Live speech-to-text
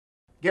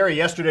Gary,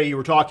 yesterday you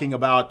were talking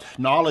about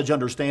knowledge,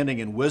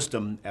 understanding, and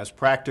wisdom as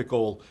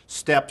practical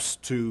steps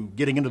to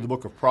getting into the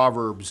book of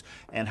Proverbs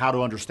and how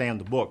to understand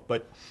the book.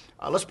 But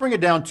let's bring it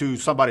down to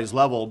somebody's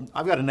level.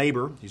 I've got a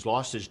neighbor. He's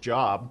lost his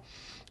job.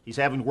 He's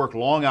having to work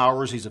long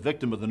hours. He's a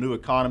victim of the new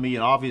economy,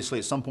 and obviously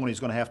at some point he's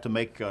going to have to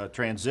make a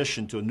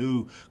transition to a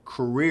new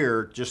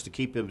career just to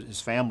keep his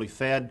family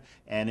fed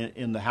and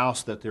in the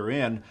house that they're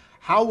in.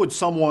 How would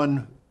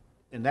someone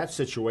in that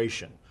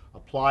situation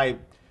apply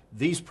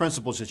these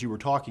principles that you were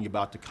talking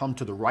about to come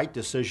to the right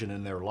decision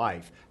in their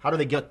life? How do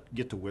they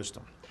get to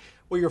wisdom?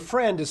 Well, your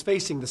friend is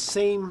facing the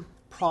same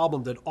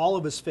problem that all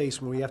of us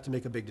face when we have to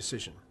make a big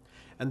decision,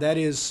 and that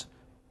is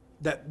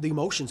that the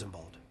emotions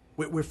involved.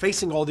 We're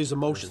facing all these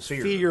emotions: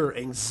 fear,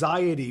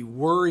 anxiety,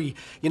 worry,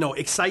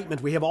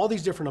 excitement. We have all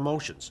these different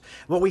emotions.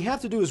 What we have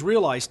to do is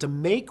realize to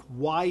make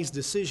wise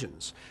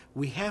decisions,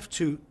 we have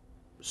to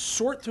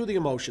sort through the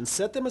emotions,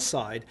 set them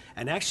aside,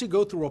 and actually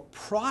go through a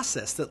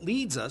process that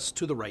leads us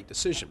to the right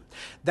decision.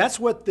 That's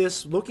what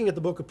looking at the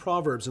book of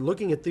Proverbs and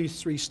looking at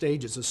these three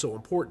stages is so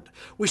important.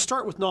 We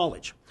start with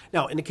knowledge.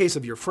 Now, in the case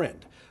of your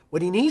friend,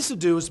 what he needs to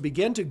do is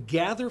begin to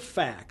gather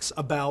facts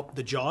about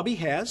the job he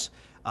has,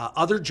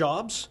 other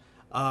jobs,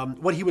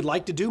 what he would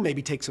like to do,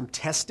 maybe take some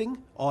testing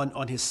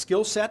on his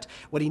skill set.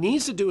 What he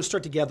needs to do is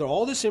start to gather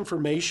all this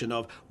information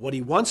of what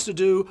he wants to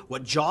do,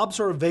 what jobs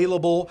are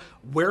available,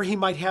 where he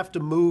might have to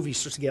move. He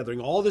starts gathering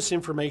all this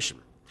information.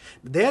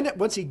 Then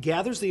once he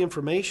gathers the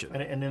information...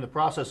 And in the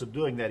process of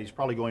doing that, he's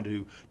probably going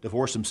to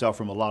divorce himself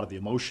from a lot of the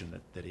emotion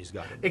that he's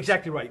got.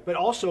 Exactly right. But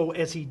also,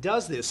 as he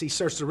does this, he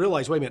starts to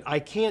realize, wait a minute, I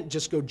can't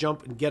just go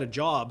jump and get a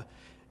job.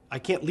 I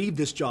can't leave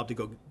this job to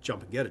go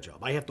jump and get a job.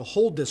 I have to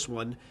hold this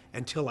one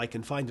until I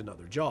can find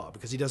another job,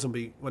 because he doesn't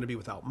want to be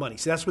without money.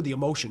 So that's where the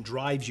emotion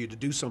drives you to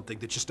do something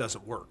that just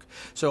doesn't work.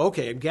 So,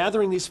 okay, I'm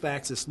gathering these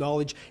facts, this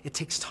knowledge. It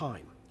takes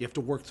time. You have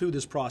to work through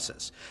this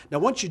process. Now,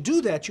 once you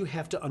do that, you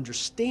have to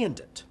understand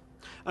it.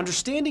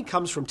 Understanding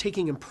comes from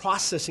taking and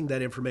processing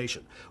that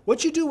information.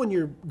 What you do when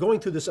you're going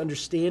through this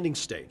understanding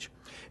stage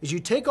is you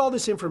take all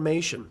this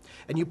information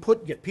and you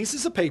get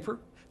pieces of paper,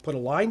 put a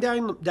line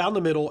down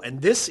the middle,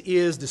 and this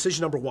is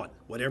decision number one,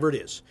 whatever it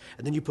is.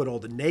 And then you put all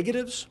the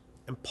negatives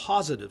and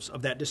positives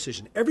of that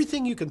decision,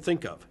 everything you can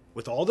think of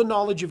with all the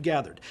knowledge you've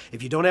gathered.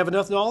 If you don't have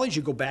enough knowledge,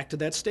 you go back to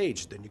that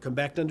stage. Then you come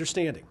back to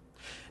understanding.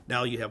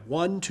 Now you have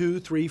 1, 2,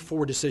 3,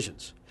 4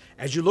 decisions.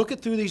 As you look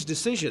through these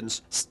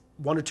decisions,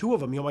 1 or 2 of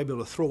them you might be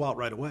able to throw out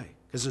right away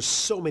because there's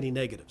so many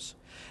negatives.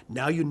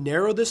 Now you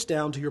narrow this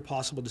down to your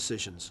possible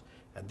decisions,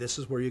 and this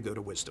is where you go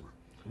to wisdom.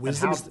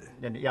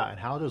 And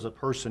how does a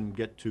person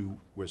get to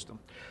wisdom?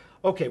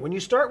 Okay, when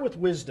you start with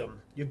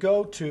wisdom, you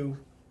go to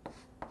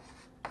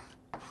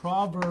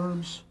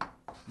Proverbs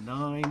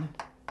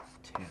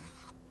 9:10.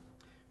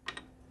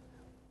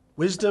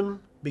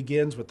 Wisdom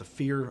begins with the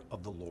fear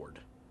of the Lord.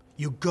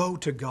 You go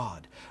to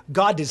God.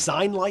 God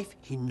designed life.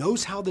 He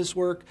knows how this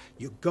works.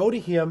 You go to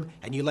Him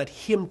and you let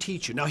Him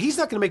teach you. Now, He's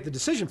not going to make the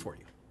decision for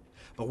you.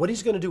 But what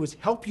He's going to do is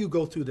help you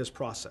go through this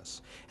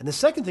process. And the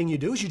second thing you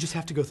do is you just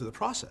have to go through the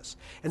process.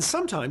 And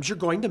sometimes you're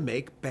going to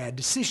make bad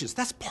decisions.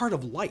 That's part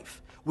of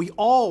life. We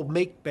all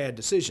make bad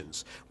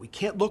decisions. We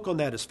can't look on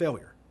that as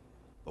failure.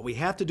 What we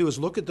have to do is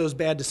look at those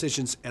bad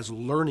decisions as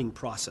learning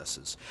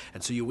processes.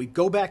 And so we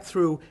go back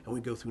through and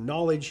we go through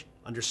knowledge,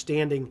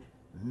 understanding,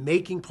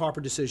 making proper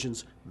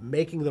decisions,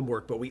 making them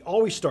work. But we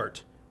always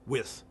start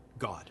with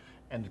God.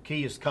 And the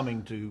key is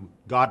coming to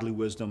godly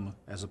wisdom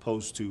as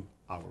opposed to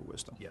our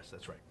wisdom. Yes,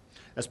 that's right.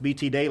 That's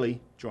BT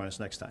Daily. Join us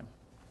next time.